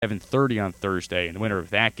7:30 on Thursday, and the winner of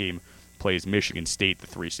that game plays Michigan State, the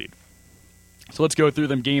 3 seed. So let's go through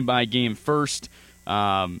them game by game first.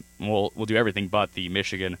 We'll do everything but the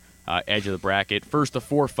Michigan edge of the bracket. First, the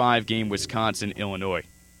 4-5 game, Wisconsin-Illinois.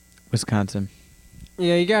 Wisconsin.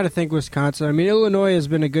 Yeah, you got to think Wisconsin. I mean, Illinois has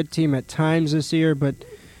been a good team at times this year, but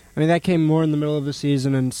I mean that came more in the middle of the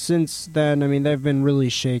season, and since then, I mean they've been really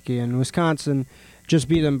shaky. And Wisconsin just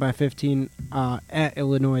beat them by 15 at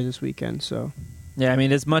Illinois this weekend. So. Yeah, I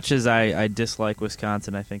mean, as much as I dislike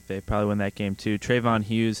Wisconsin, I think they probably win that game too. Trayvon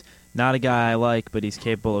Hughes, not a guy I like, but he's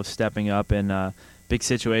capable of stepping up in big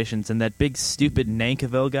situations. And that big, stupid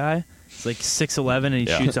Nankivell guy, he's like 6'11", and he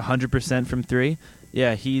shoots 100% from three.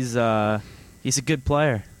 Yeah, he's a good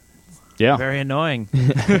player. Yeah. Very annoying.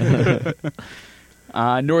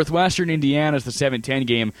 Northwestern Indiana is the 7-10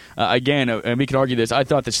 game. Again, and we could argue this, I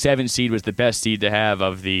thought the 7 seed was the best seed to have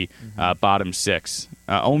of the bottom 6.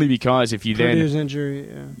 Only because if you Purdue's injury,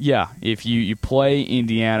 if you play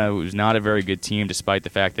Indiana, who's not a very good team, despite the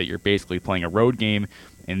fact that you're basically playing a road game,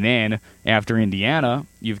 and then after Indiana,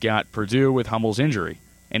 you've got Purdue with Hummel's injury.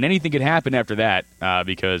 And anything could happen after that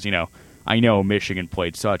because, I know Michigan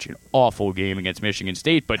played such an awful game against Michigan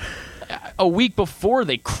State, but a week before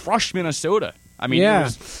they crushed Minnesota. I mean, it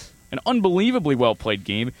was an unbelievably well-played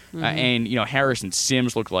game, and Harrison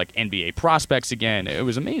Sims looked like NBA prospects again. It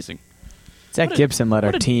was amazing. Zach Gibson led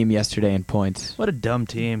our team yesterday in points. What a dumb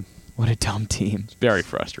team. What a dumb team. It's very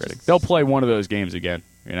frustrating. They'll play one of those games again.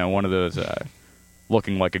 One of those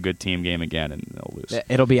looking like a good team game again, and they'll lose.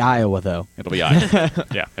 It'll be Iowa, though. It'll be Iowa.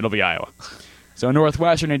 Yeah, it'll be Iowa. So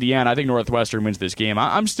Northwestern, Indiana, I think Northwestern wins this game.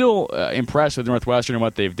 I'm still impressed with Northwestern and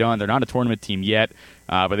what they've done. They're not a tournament team yet,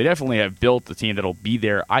 but they definitely have built the team that'll be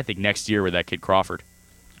there, I think, next year with that kid Crawford.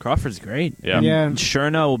 Crawford's great. Yeah.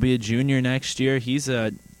 Sherna will be a junior next year. He's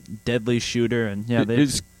a deadly shooter. And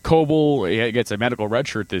is Coble gets a medical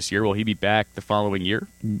redshirt this year? Will he be back the following year?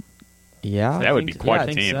 Yeah. That would be quite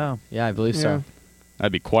a team. So. Yeah, I believe so.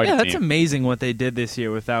 That'd be quite a team. Yeah, that's amazing what they did this year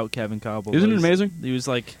without Kevin Coble. Isn't it amazing? He was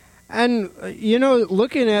like... And,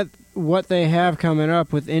 looking at what they have coming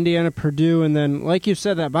up with Indiana, Purdue, and then, like you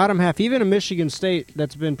said, that bottom half, even a Michigan State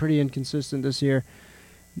that's been pretty inconsistent this year.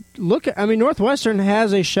 Northwestern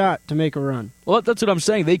has a shot to make a run. Well, that's what I'm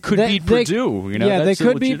saying. They could beat Purdue. They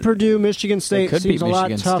could beat Purdue. Michigan State seems a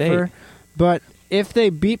lot tougher. But if they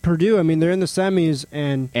beat Purdue, they're in the semis,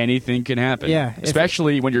 and anything can happen. Yeah,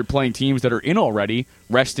 especially when you're playing teams that are in already,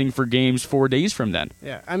 resting for games 4 days from then.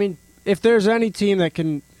 Yeah, if there's any team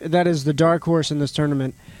that is the dark horse in this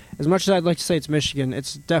tournament, as much as I'd like to say it's Michigan,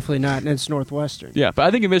 it's definitely not, and it's Northwestern. Yeah, but I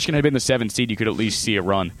think if Michigan had been the 7th seed, you could at least see a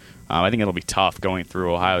run. I think it'll be tough going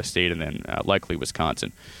through Ohio State and then likely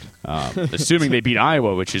Wisconsin. Assuming they beat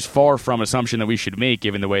Iowa, which is far from assumption that we should make,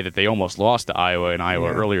 given the way that they almost lost to Iowa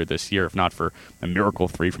earlier this year, if not for a miracle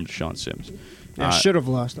 3 from Deshaun Sims. Should have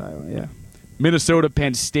lost Iowa, yeah. Minnesota,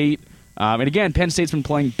 Penn State. And again, Penn State's been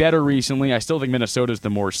playing better recently. I still think Minnesota's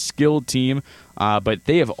the more skilled team, but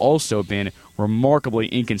they have also been remarkably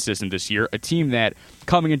inconsistent this year. A team that,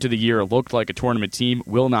 coming into the year, looked like a tournament team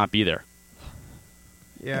will not be there.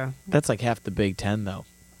 Yeah. That's like half the Big Ten, though.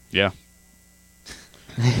 Yeah.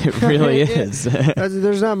 It really is.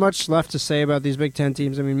 There's not much left to say about these Big Ten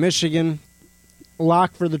teams. Michigan,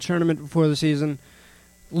 locked for the tournament before the season,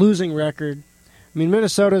 losing record.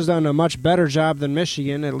 Minnesota's done a much better job than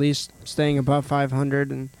Michigan, at least staying above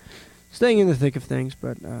 500 and staying in the thick of things.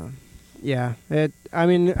 But, I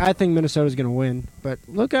think Minnesota's going to win. But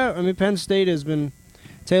look out. Penn State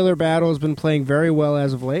Taylor Battle has been playing very well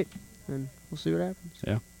as of late, and we'll see what happens.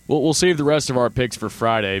 Yeah. We'll save the rest of our picks for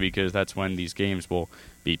Friday because that's when these games will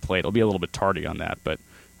be played. It'll be a little bit tardy on that, but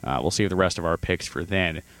we'll save the rest of our picks for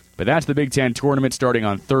then. But that's the Big Ten tournament starting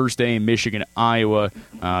on Thursday, Michigan, Iowa,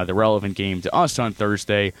 the relevant game to us on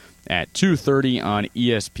Thursday at 2:30 on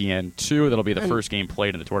ESPN2. That'll be the first game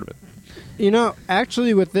played in the tournament.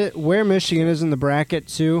 Actually, with where Michigan is in the bracket,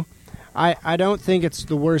 too, I don't think it's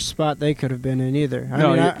the worst spot they could have been in either.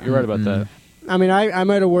 You're right about that. I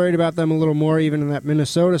might have worried about them a little more even in that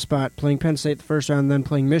Minnesota spot, playing Penn State the first round and then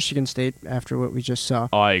playing Michigan State after what we just saw.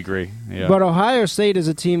 Oh, I agree. Yeah. But Ohio State is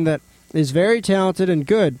a team that is very talented and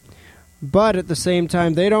good, but at the same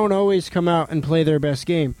time, they don't always come out and play their best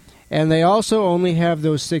game. And they also only have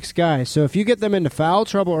those 6 guys. So if you get them into foul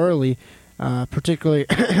trouble early, particularly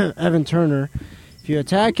Evan Turner, if you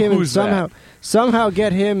attack him and somehow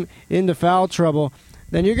get him into foul trouble,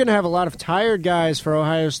 then you're going to have a lot of tired guys for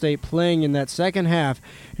Ohio State playing in that second half.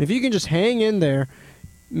 And if you can just hang in there,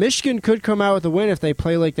 Michigan could come out with a win if they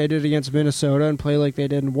play like they did against Minnesota and play like they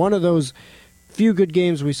did in one of those few good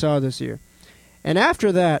games we saw this year. And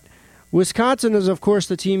after that, Wisconsin is, of course,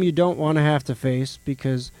 the team you don't want to have to face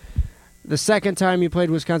because the second time you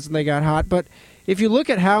played Wisconsin, they got hot. But if you look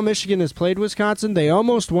at how Michigan has played Wisconsin, they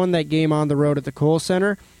almost won that game on the road at the Kohl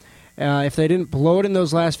Center if they didn't blow it in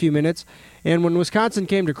those last few minutes. And when Wisconsin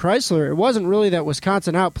came to Chrysler, it wasn't really that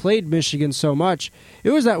Wisconsin outplayed Michigan so much. It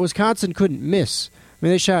was that Wisconsin couldn't miss. I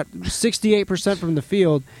mean, they shot 68% from the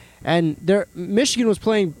field, and Michigan was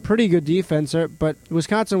playing pretty good defense, but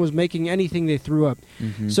Wisconsin was making anything they threw up.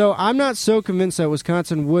 Mm-hmm. So I'm not so convinced that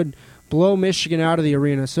Wisconsin would blow Michigan out of the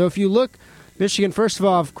arena. So if you look, Michigan, first of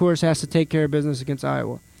all, of course, has to take care of business against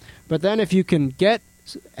Iowa. But then if you can get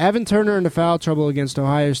Evan Turner into foul trouble against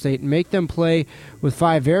Ohio State and make them play with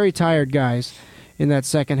 5 very tired guys in that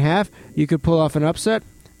second half, you could pull off an upset.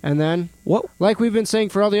 And then, like we've been saying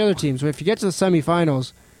for all the other teams, if you get to the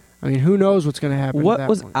semifinals, I mean, who knows what's going to happen? What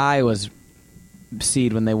was Iowa's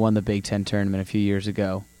seed when they won the Big Ten tournament a few years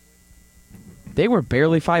ago? They were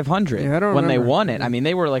barely 500 when they won it. I mean,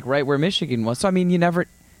 they were like right where Michigan was. So, I mean,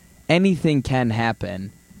 anything can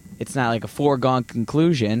happen. It's not like a foregone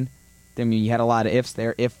conclusion. I mean, you had a lot of ifs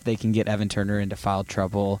there. If they can get Evan Turner into foul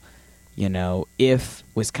trouble, if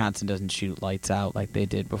Wisconsin doesn't shoot lights out like they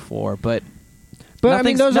did before. But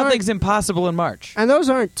nothing's impossible in March. And those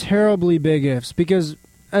aren't terribly big ifs because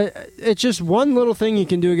it's just one little thing you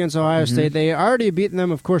can do against Ohio State. They already beaten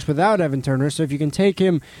them, of course, without Evan Turner. So if you can take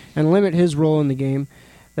him and limit his role in the game,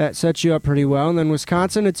 that sets you up pretty well. And then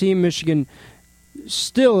Wisconsin, a team, Michigan,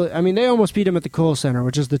 still, I mean, they almost beat him at the Kohl Center,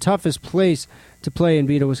 which is the toughest place to play and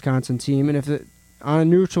beat a Wisconsin team. And on a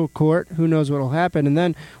neutral court, who knows what will happen. And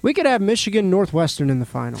then we could have Michigan Northwestern in the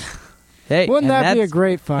final. Hey, wouldn't that be a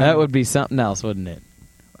great final? That would be something else, wouldn't it?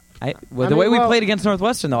 The way we played against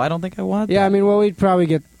Northwestern, though, I don't think I want that. Yeah, I mean, we'd probably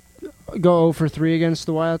go 0 for 3 against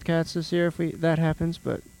the Wildcats this year if that happens,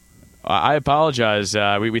 but... I apologize.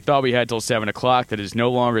 We thought we had till 7 o'clock. That is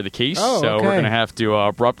no longer the case, so we're going to have to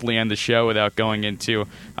abruptly end the show without going into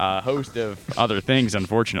a host of other things,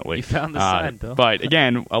 unfortunately. You found the sign, Bill. But,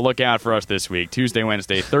 again, a look out for us this week. Tuesday,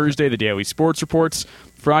 Wednesday, Thursday, the Daily Sports Reports.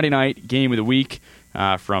 Friday night, Game of the Week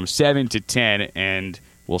from 7 to 10, and...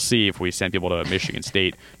 we'll see if we send people to Michigan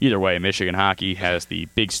State. Either way, Michigan hockey has the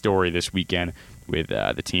big story this weekend with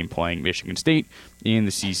the team playing Michigan State in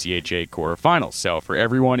the CCHA quarterfinals. So for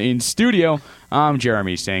everyone in studio, I'm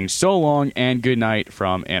Jeremy saying so long and good night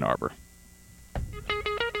from Ann Arbor.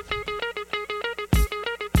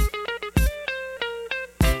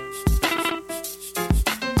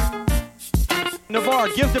 Navarre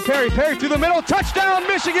gives to Perry. Perry through the middle. Touchdown,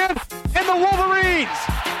 Michigan! And the Wolverines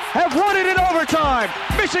have won it in overtime.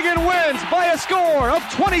 Michigan wins by a score of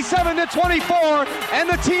 27-24, and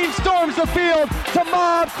the team storms the field to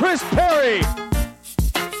mob Chris Perry.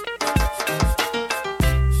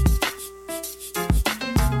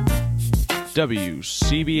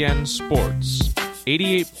 WCBN Sports,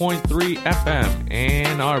 88.3 FM,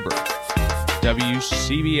 Ann Arbor.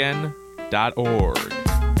 WCBN.org.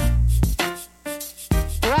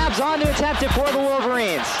 Grabs on to attempt it for the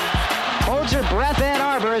Wolverines. Holds your breath, Ann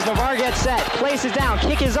Arbor, as Navarre gets set. Places down,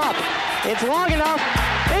 kick is up. It's long enough.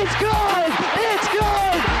 It's good! It's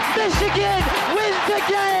good! Michigan wins the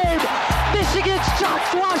game! Michigan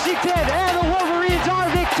shocks Washington, and the Wolverines are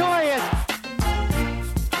victorious!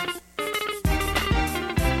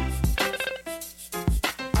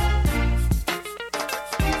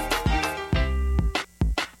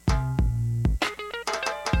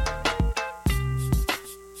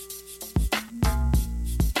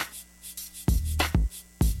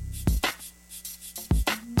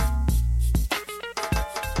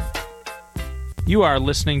 You are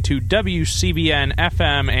listening to WCBN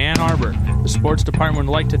FM Ann Arbor. The sports department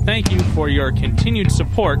would like to thank you for your continued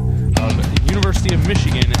support of University of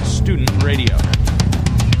Michigan Student Radio.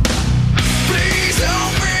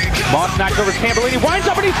 Moss knocks over Tambellini,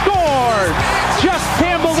 winds up and he scores! Just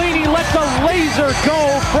Tambellini lets a laser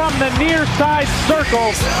go from the near side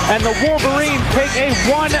circle, and the Wolverines take a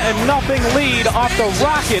 1-0 lead off the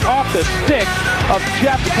rocket, off the stick of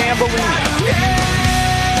Jeff Tambellini.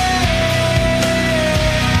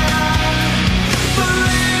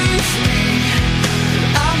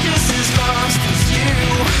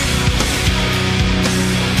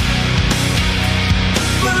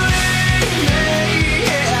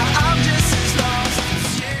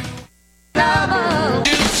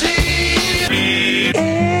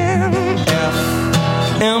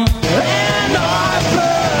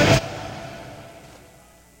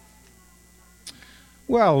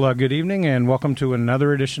 Well, good evening and welcome to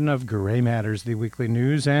another edition of Gray Matters, the weekly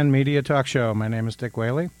news and media talk show. My name is Dick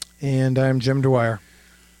Whaley. And I'm Jim Dwyer.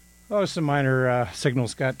 Oh, some minor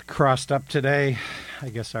signals got crossed up today. I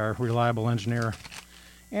guess our reliable engineer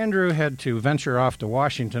Andrew had to venture off to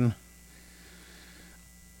Washington,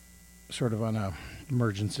 sort of on a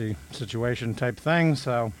emergency situation type thing,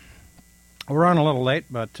 so we're on a little late,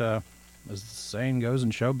 but as the saying goes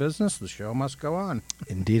in show business, the show must go on.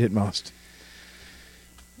 Indeed it must.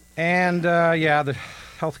 And, the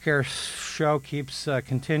healthcare show keeps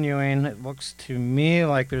continuing. It looks to me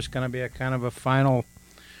like there's going to be a kind of a final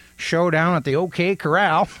showdown at the OK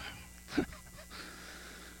Corral.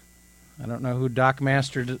 I don't know who Doc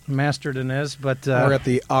Masterton is, but... we're at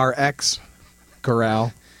the RX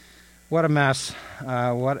Corral. What a mess.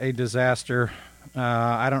 What a disaster.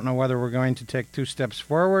 I don't know whether we're going to take 2 steps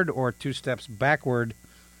forward or 2 steps backward,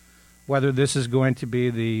 whether this is going to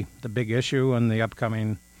be the big issue in the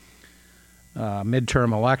upcoming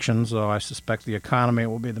midterm elections, though I suspect the economy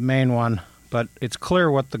will be the main one. But it's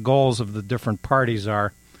clear what the goals of the different parties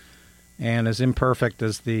are, and as imperfect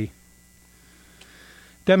as the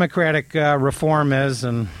Democratic reform is,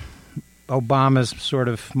 and Obama's sort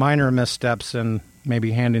of minor missteps in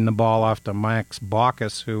maybe handing the ball off to Max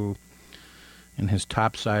Baucus, who, in his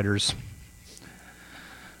topsiders,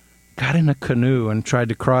 got in a canoe and tried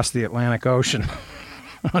to cross the Atlantic Ocean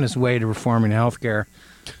on his way to reforming healthcare.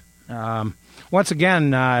 Once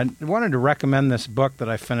again, I wanted to recommend this book that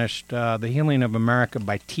I finished, The Healing of America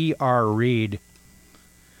by T.R. Reid.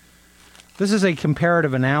 This is a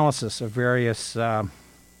comparative analysis of various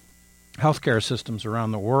healthcare systems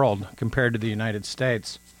around the world compared to the United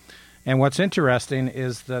States. And what's interesting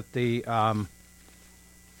is that the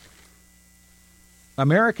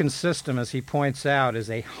American system, as he points out, is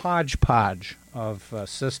a hodgepodge of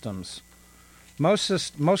systems.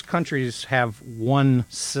 Most countries have one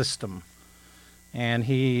system, and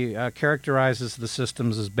he characterizes the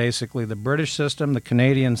systems as basically the British system, the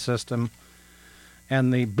Canadian system,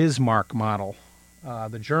 and the Bismarck model.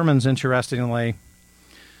 The Germans, interestingly,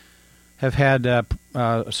 have had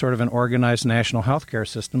sort of an organized national healthcare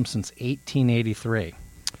system since 1883.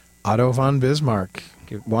 Otto von Bismarck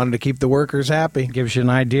wanted to keep the workers happy. Gives you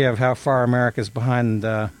an idea of how far America's behind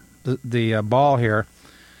the ball here.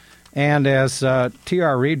 And as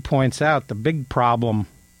T.R. Reid points out, the big problem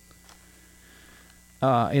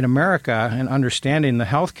in America in understanding the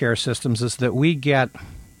healthcare systems is that we get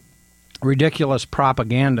ridiculous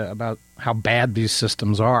propaganda about how bad these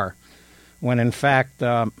systems are, when in fact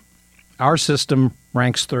our system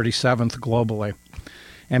ranks 37th globally.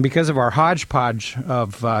 And because of our hodgepodge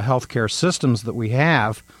of healthcare systems that we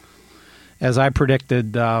have, as I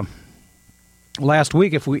predicted last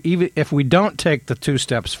week, if we don't take the 2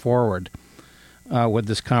 steps forward with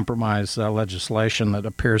this compromise legislation that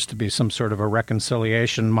appears to be some sort of a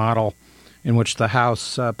reconciliation model in which the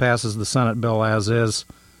House passes the Senate bill as is,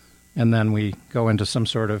 and then we go into some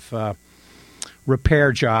sort of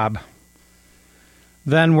repair job,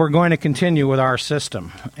 then we're going to continue with our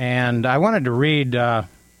system. And I wanted to read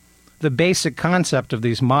the basic concept of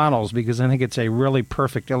these models because I think it's a really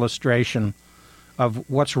perfect illustration of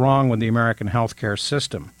what's wrong with the American healthcare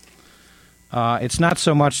system. It's not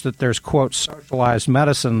so much that there's, quote, socialized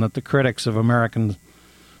medicine that the critics of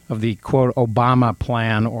the, quote, Obama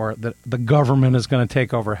plan or that the government is going to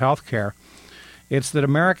take over healthcare. It's that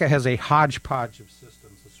America has a hodgepodge of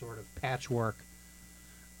systems, a sort of patchwork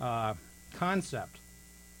concept.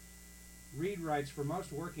 Reid writes, for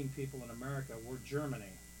most working people in America, we're Germany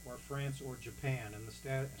or France or Japan. In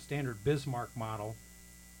the standard Bismarck model,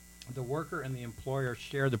 the worker and the employer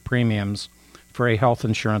share the premiums for a health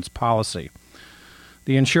insurance policy.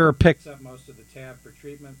 The insurer picks up most of the tab for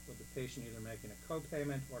treatment, with the patient either making a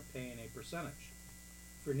co-payment or paying a percentage.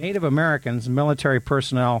 For Native Americans, military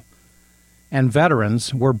personnel, and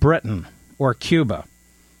veterans were Britain or Cuba.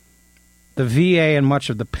 The VA and much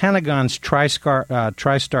of the Pentagon's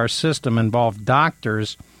TriStar system involved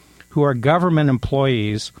doctors who are government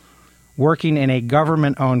employees working in a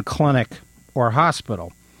government-owned clinic or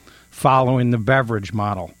hospital, following the Beveridge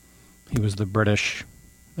model. He was the British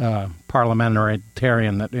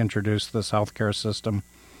parliamentarian that introduced this healthcare system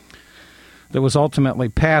that was ultimately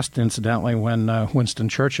passed, incidentally, when Winston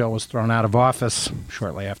Churchill was thrown out of office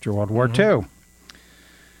shortly after World War II.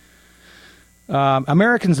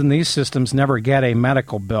 Americans in these systems never get a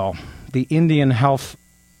medical bill. The Indian Health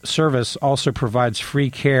Service also provides free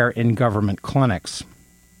care in government clinics.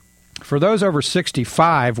 For those over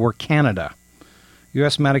 65, we're Canada.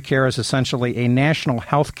 U.S. Medicare is essentially a national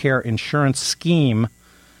health care insurance scheme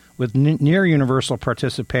with near universal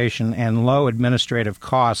participation and low administrative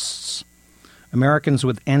costs. Americans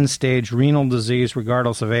with end-stage renal disease,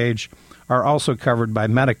 regardless of age, are also covered by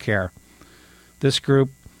Medicare. This group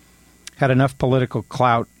had enough political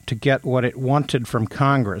clout to get what it wanted from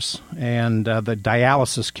Congress, and the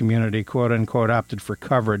dialysis community, quote-unquote, opted for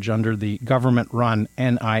coverage under the government-run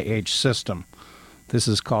NIH system. This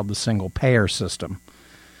is called the single-payer system.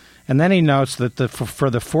 And then he notes that for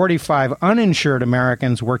the 45 uninsured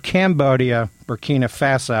Americans were Cambodia, Burkina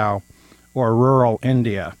Faso, or rural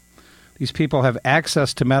India. These people have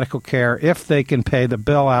access to medical care if they can pay the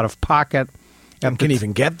bill out of pocket. And can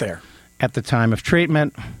even get there. At the time of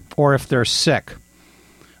treatment, or if they're sick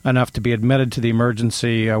enough to be admitted to the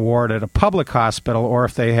emergency ward at a public hospital, or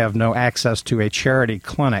if they have no access to a charity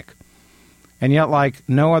clinic. And yet, like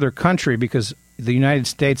no other country, because the United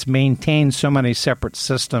States maintains so many separate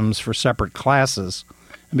systems for separate classes,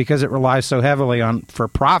 and because it relies so heavily on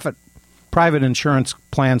for-profit private insurance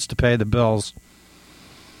plans to pay the bills,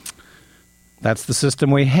 that's the system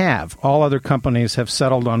we have. All other companies have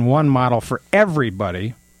settled on one model for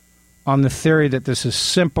everybody, on the theory that this is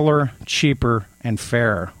simpler, cheaper, and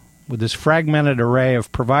fairer. With this fragmented array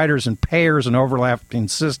of providers and payers and overlapping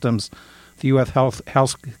systems, the U.S.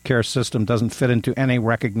 healthcare system doesn't fit into any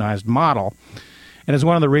recognized model, and is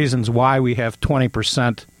one of the reasons why we have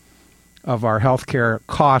 20% of our healthcare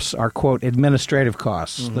costs are, quote, administrative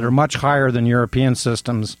costs that are much higher than European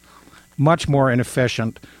systems, much more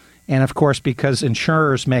inefficient, and, of course, because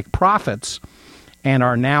insurers make profits and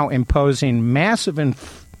are now imposing massive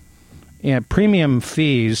premium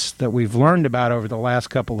fees that we've learned about over the last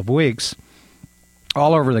couple of weeks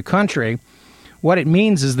all over the country, what it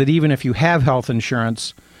means is that even if you have health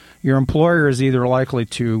insurance, your employer is either likely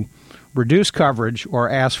to reduce coverage or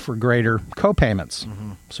ask for greater copayments.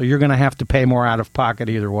 So you're going to have to pay more out of pocket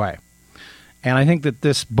either way. And I think that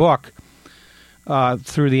this book,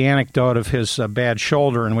 through the anecdote of his bad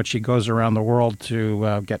shoulder, in which he goes around the world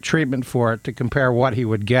to get treatment for it, to compare what he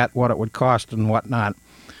would get, what it would cost, and whatnot,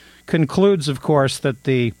 concludes, of course, that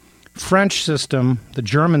the French system, the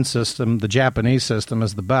German system, the Japanese system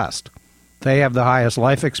is the best. They have the highest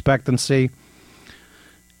life expectancy.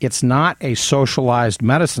 It's not a socialized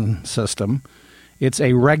medicine system. It's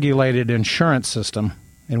a regulated insurance system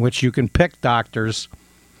in which you can pick doctors,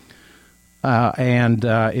 and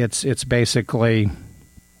it's basically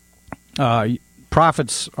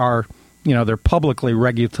profits are, they're publicly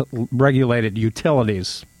regulated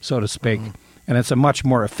utilities, so to speak. And it's a much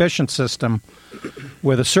more efficient system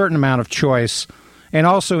with a certain amount of choice, and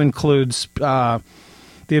also includes the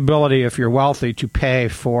ability, if you're wealthy, to pay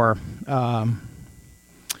for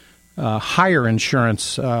higher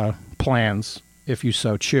insurance plans if you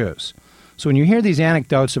so choose. So when you hear these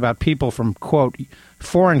anecdotes about people from, quote,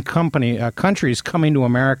 foreign countries coming to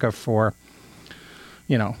America for,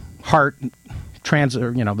 heart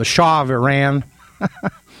transit, the Shah of Iran.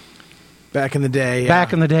 Back in the day.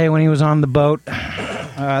 Back in the day when he was on the boat.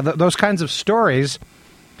 Those kinds of stories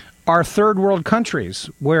are third world countries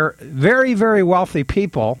where very, very wealthy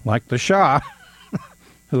people, like the Shah,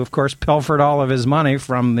 who, of course, pilfered all of his money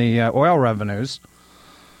from the oil revenues,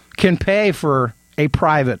 can pay for a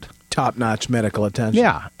private top-notch medical attention.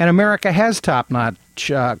 Yeah, and America has top-notch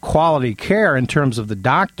quality care in terms of the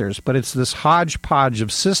doctors, but it's this hodgepodge of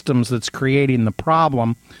systems that's creating the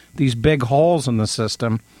problem, these big holes in the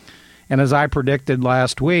system. And as I predicted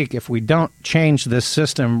last week, if we don't change this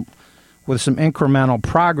system with some incremental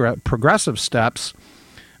progressive steps,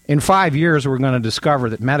 in 5 years we're going to discover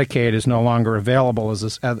that Medicaid is no longer available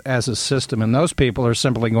as a system, and those people are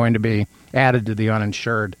simply going to be added to the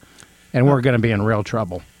uninsured, and we're going to be in real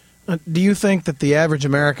trouble. Do you think that the average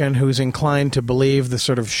American who's inclined to believe the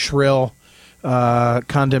sort of shrill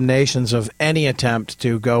condemnations of any attempt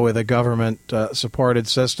to go with a government-supported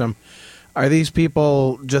system, are these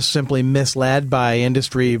people just simply misled by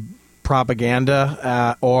industry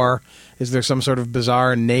propaganda, or is there some sort of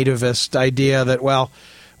bizarre nativist idea that, well,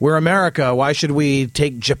 we're America, why should we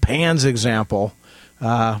take Japan's example?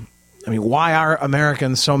 Why are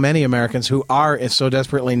Americans, so many Americans who are so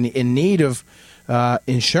desperately in need of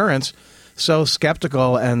insurance, so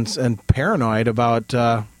skeptical and paranoid about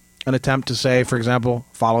an attempt to say, for example,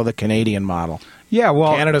 follow the Canadian model? Yeah,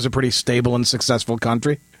 well, Canada's a pretty stable and successful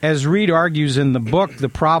country. As Reed argues in the book, the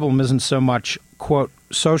problem isn't so much, quote,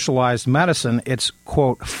 socialized medicine, it's,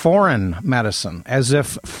 quote, foreign medicine, as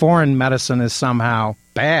if foreign medicine is somehow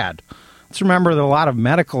bad. Let's remember that a lot of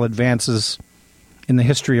medical advances in the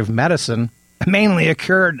history of medicine mainly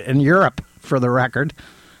occurred in Europe, for the record.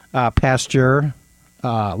 Pasteur,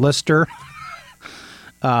 Lister,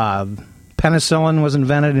 penicillin was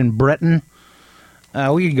invented in Britain.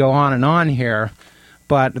 We could go on and on here.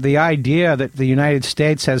 But the idea that the United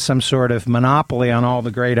States has some sort of monopoly on all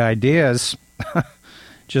the great ideas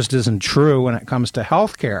just isn't true when it comes to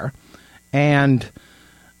health care. And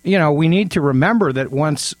we need to remember that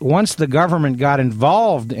once the government got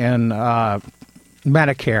involved in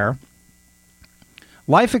Medicare,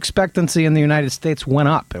 life expectancy in the United States went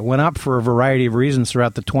up. It went up for a variety of reasons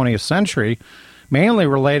throughout the 20th century, mainly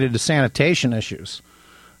related to sanitation issues,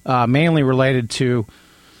 mainly related to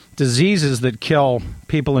diseases that kill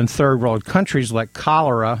people in third world countries like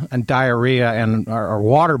cholera and diarrhea and are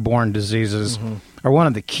waterborne diseases are one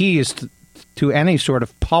of the keys to any sort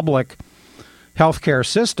of public healthcare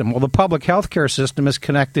system. Well, the public healthcare system is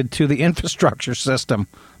connected to the infrastructure system.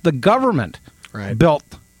 The government built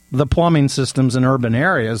the plumbing systems in urban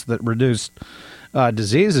areas that reduced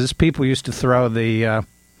diseases. People used to throw the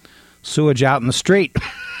sewage out in the street.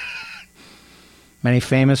 Many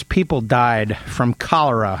famous people died from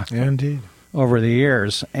cholera over the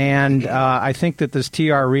years. And I think that this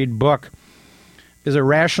T.R. Reid book is a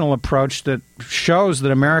rational approach that shows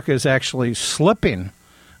that America is actually slipping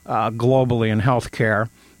globally in health care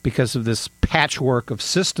because of this patchwork of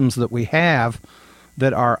systems that we have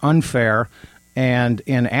that are unfair and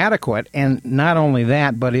inadequate. And not only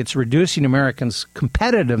that, but it's reducing Americans'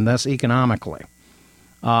 competitiveness economically.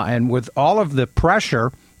 And with all of the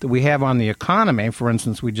pressure that we have on the economy, for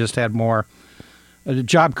instance, we just had more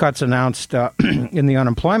job cuts announced in the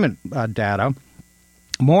unemployment data,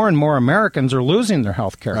 more and more Americans are losing their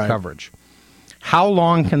health care coverage. How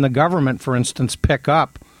long can the government, for instance, pick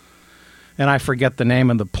up, and I forget the name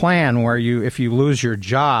of the plan, where if you lose your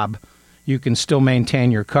job, you can still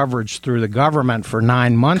maintain your coverage through the government for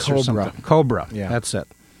 9 months or something. COBRA. Yeah. That's it.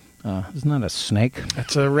 Isn't that a snake?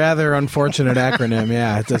 It's a rather unfortunate acronym,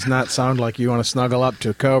 yeah. It does not sound like you want to snuggle up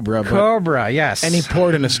to COBRA. COBRA, yes. Any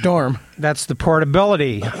port in a storm. That's the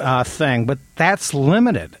portability thing, but that's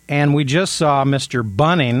limited. And we just saw Mr.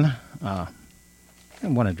 Bunning. I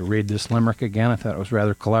wanted to read this limerick again. I thought it was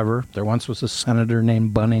rather clever. There once was a senator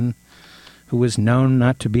named Bunning who was known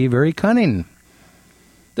not to be very cunning.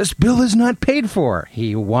 This bill is not paid for,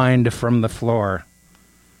 he whined from the floor.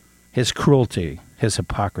 His cruelty, his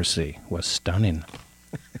hypocrisy was stunning.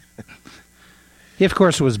 He, of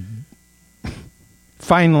course, was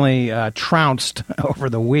finally trounced over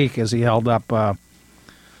the week as he held up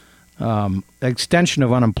extension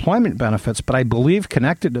of unemployment benefits, but I believe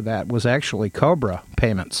connected to that was actually COBRA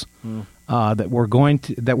payments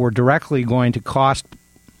that were directly going to cost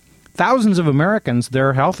thousands of Americans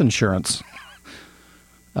their health insurance.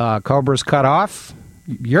 COBRA's cut off,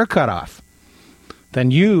 you're cut off.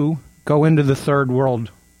 Then you go into the third world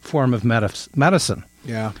form of medicine.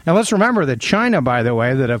 Yeah. Now, let's remember that China, by the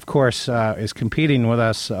way, that, of course, is competing with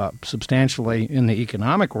us substantially in the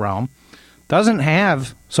economic realm, doesn't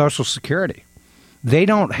have Social Security. They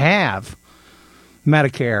don't have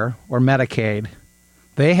Medicare or Medicaid.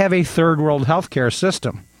 They have a third world healthcare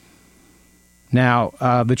system.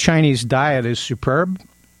 Now, the Chinese diet is superb.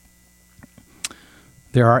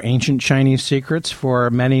 There are ancient Chinese secrets for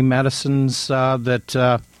many medicines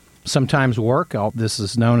that sometimes work. This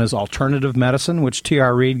is known as alternative medicine, which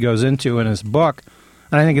T.R. Reid goes into in his book,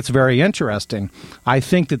 and I think it's very interesting. I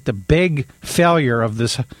think that the big failure of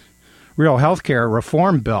this real healthcare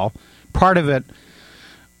reform bill, part of it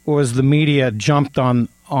was the media jumped on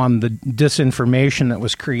the disinformation that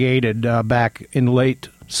was created back in late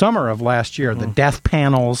summer of last year, the death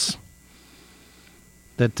panels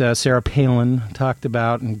that Sarah Palin talked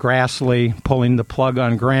about, and Grassley pulling the plug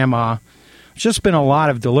on Grandma. There's just been a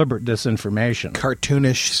lot of deliberate disinformation.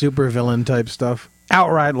 Cartoonish supervillain type stuff.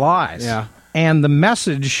 Outright lies. Yeah. And the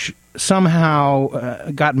message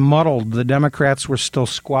somehow got muddled. The Democrats were still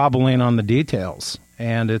squabbling on the details.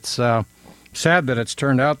 And it's sad that it's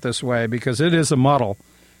turned out this way because it is a muddle.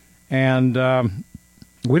 And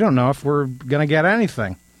we don't know if we're going to get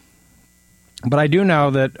anything. But I do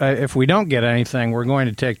know that if we don't get anything, we're going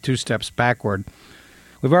to take 2 steps backward.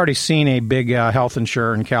 We've already seen a big health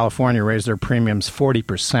insurer in California raise their premiums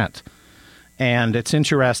 40%. And it's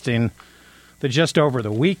interesting that just over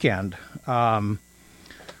the weekend,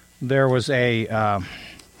 there was a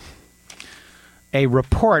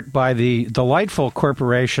report by the delightful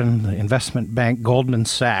corporation, the investment bank Goldman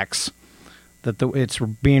Sachs, that it's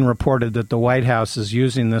being reported that the White House is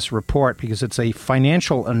using this report because it's a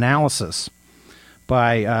financial analysis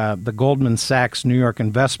by the Goldman Sachs New York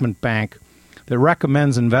Investment Bank that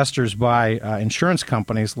recommends investors buy insurance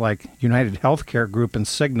companies like United Healthcare Group and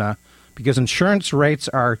Cigna because insurance rates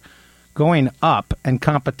are going up and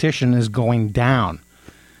competition is going down.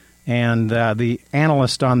 And the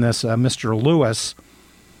analyst on this, Mr. Lewis,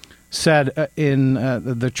 said in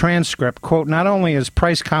the transcript, quote, not only is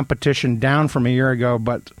price competition down from a year ago,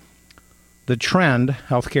 but the trend,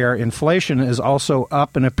 healthcare inflation, is also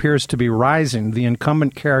up and appears to be rising. The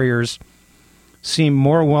incumbent carriers seem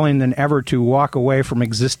more willing than ever to walk away from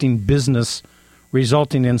existing business,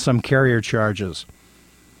 resulting in some carrier charges.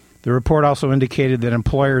 The report also indicated that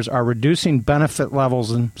employers are reducing benefit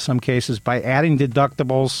levels in some cases by adding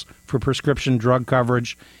deductibles for prescription drug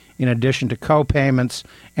coverage in addition to co-payments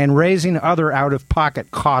and raising other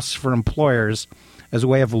out-of-pocket costs for employers as a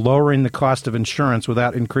way of lowering the cost of insurance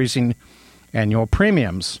without increasing annual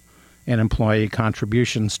premiums and employee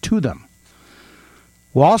contributions to them.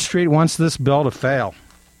 Wall Street wants this bill to fail,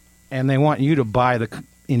 and they want you to buy the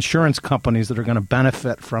insurance companies that are going to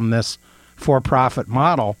benefit from this for-profit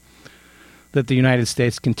model that the United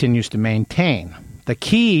States continues to maintain. The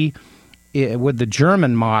key with the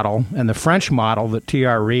German model and the French model that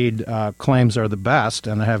T.R. Reid claims are the best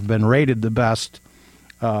and have been rated the best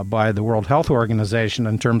by the World Health Organization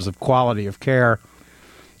in terms of quality of care,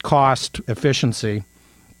 cost, efficiency.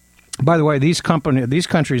 By the way, these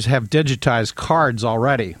countries have digitized cards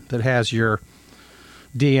already that has your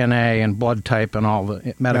DNA and blood type and all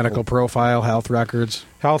the medical profile, health record,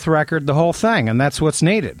 the whole thing, and that's what's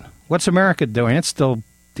needed. What's America doing? It's still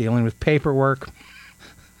dealing with paperwork.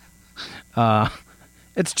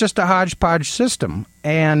 It's just a hodgepodge system,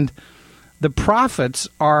 and the profits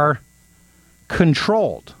are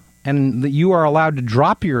controlled, and you are allowed to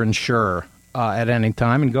drop your insurer at any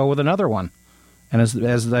time and go with another one. And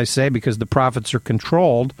as I say, because the profits are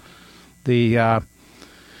controlled, and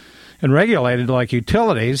regulated like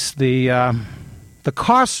utilities, the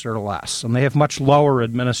costs are less, and they have much lower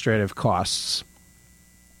administrative costs.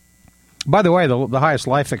 By the way, the highest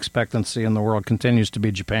life expectancy in the world continues to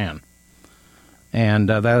be Japan, and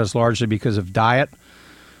that is largely because of diet.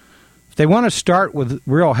 If they want to start with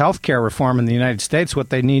real health care reform in the United States, what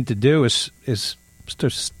they need to do is to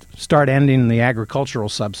start ending the agricultural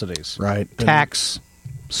subsidies. Right. Tax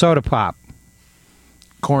soda pop.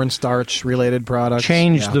 Cornstarch-related products.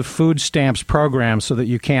 Change the food stamps program so that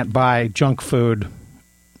you can't buy junk food,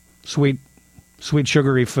 sweet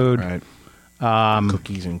sugary food. Right.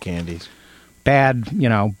 Cookies and candies.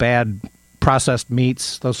 Bad processed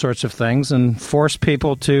meats, those sorts of things, and force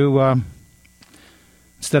people to,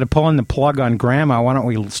 instead of pulling the plug on Grandma, why don't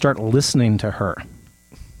we start listening to her?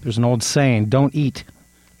 There's an old saying, don't eat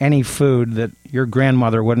any food that your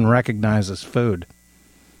grandmother wouldn't recognize as food.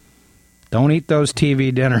 Don't eat those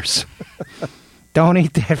TV dinners. Don't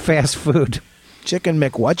eat that fast food. Chicken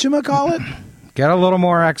McWhatchamacallit? Get a little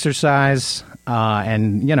more exercise,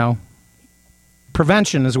 and,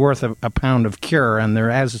 prevention is worth a pound of cure, and there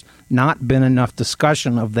has not been enough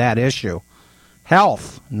discussion of that issue.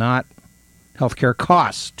 Health, not healthcare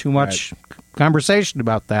costs. Too much conversation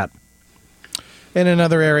about that. In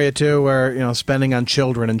another area, too, where, spending on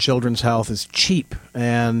children and children's health is cheap,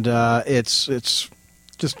 and it's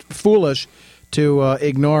just foolish to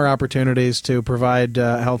ignore opportunities to provide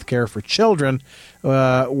health care for children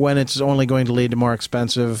when it's only going to lead to more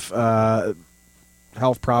expensive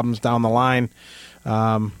health problems down the line,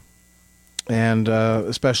 and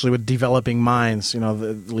especially with developing minds,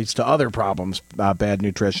 that leads to other problems, bad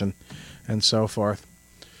nutrition, and so forth.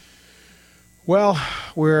 Well,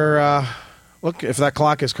 we're look, if that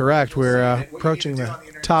clock is correct, we're approaching the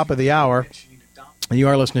top of the hour. You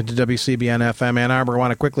are listening to WCBN FM Ann Arbor. I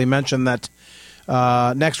want to quickly mention that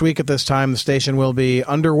next week at this time, the station will be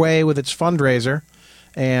underway with its fundraiser,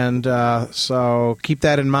 and so keep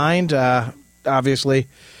that in mind. Obviously,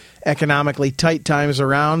 economically tight times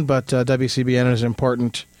around, but WCBN is an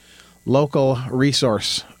important local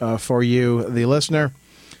resource for you, the listener,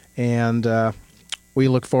 and we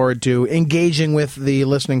look forward to engaging with the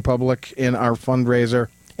listening public in our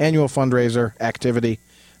annual fundraiser activity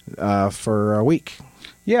for a week.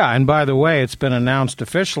 Yeah, and by the way, it's been announced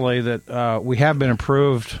officially that we have been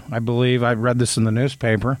approved. I believe I read this in the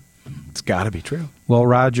newspaper. It's got to be true. Will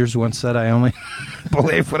Rogers once said, I only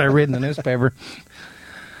believe what I read in the newspaper.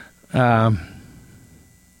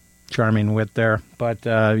 Charming wit there. But,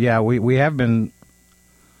 we have been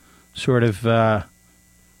sort of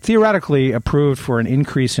theoretically approved for an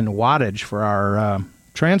increase in wattage for our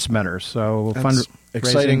transmitters. So that's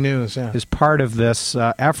exciting news, yeah. Is part of this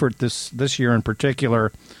effort this year in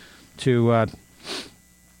particular to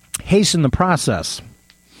hasten the process.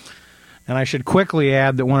 And I should quickly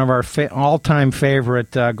add that one of our all-time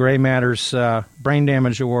favorite Gray Matters Brain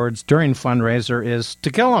Damage Awards during fundraiser is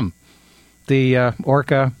To Kill 'Em, the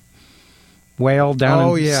orca whale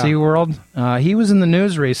down in SeaWorld. He was in the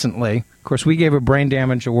news recently. Of course, we gave a brain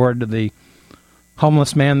damage award to the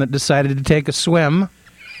homeless man that decided to take a swim.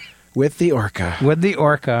 With the orca.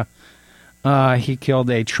 He killed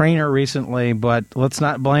a trainer recently, but let's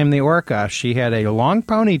not blame the orca. She had a long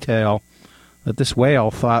ponytail that this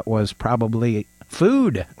whale thought was probably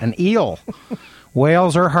food, an eel.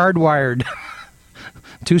 Whales are hardwired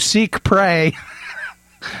to seek prey.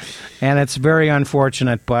 And it's very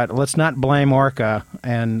unfortunate, but let's not blame Orca.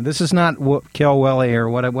 And this is not Kill Willie or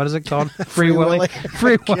what is it called? Free Willie?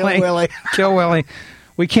 Free Willie. Kill Willie. Kill Willie.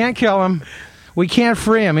 We can't kill him. We can't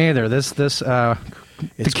free him either.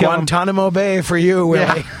 It's Guantanamo Bay for you,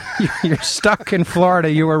 Willie. Yeah. You're stuck in Florida.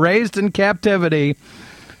 You were raised in captivity.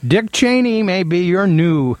 Dick Cheney may be your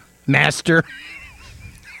new master.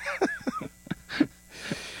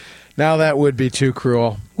 Now that would be too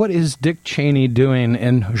cruel. What is Dick Cheney doing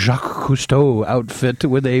in Jacques Cousteau outfit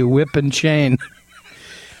with a whip and chain?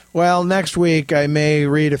 Well, next week I may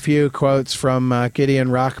read a few quotes from Gideon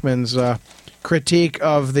Rockman's critique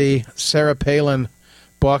of the Sarah Palin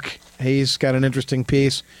book. He's got an interesting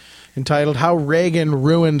piece entitled How Reagan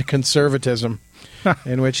Ruined Conservatism,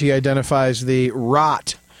 in which he identifies the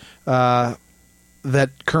rot that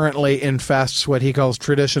currently infests what he calls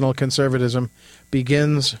traditional conservatism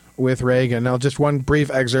begins with Reagan. Now, just one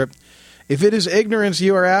brief excerpt. If it is ignorance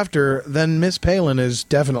you are after, then Miss Palin is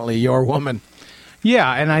definitely your woman.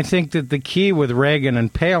 Yeah, and I think that the key with Reagan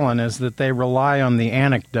and Palin is that they rely on the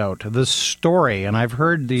anecdote, the story. And I've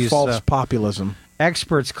heard these false populism.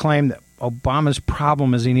 Experts claim that Obama's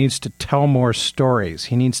problem is he needs to tell more stories.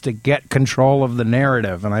 He needs to get control of the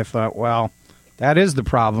narrative. And I thought, well, that is the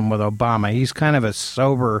problem with Obama. He's kind of a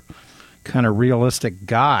sober, kind of realistic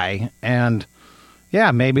guy. And,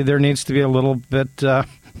 yeah, maybe there needs to be a little bit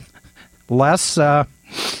less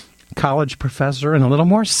college professor and a little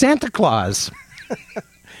more Santa Claus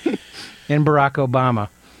in Barack Obama.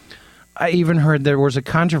 I even heard there was a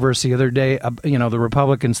controversy the other day. The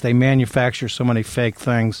Republicans, they manufacture so many fake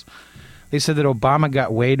things. They said that Obama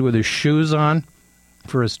got weighed with his shoes on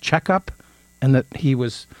for his checkup and that he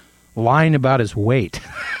was lying about his weight.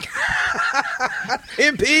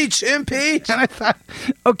 Impeach! And I thought,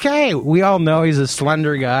 okay, we all know he's a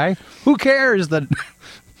slender guy. Who cares that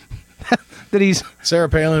he's... Sarah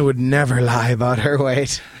Palin would never lie about her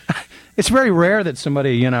weight. It's very rare that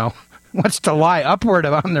somebody, wants to lie upward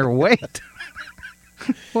on their weight.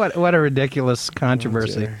 What a ridiculous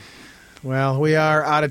controversy. Well, we are out of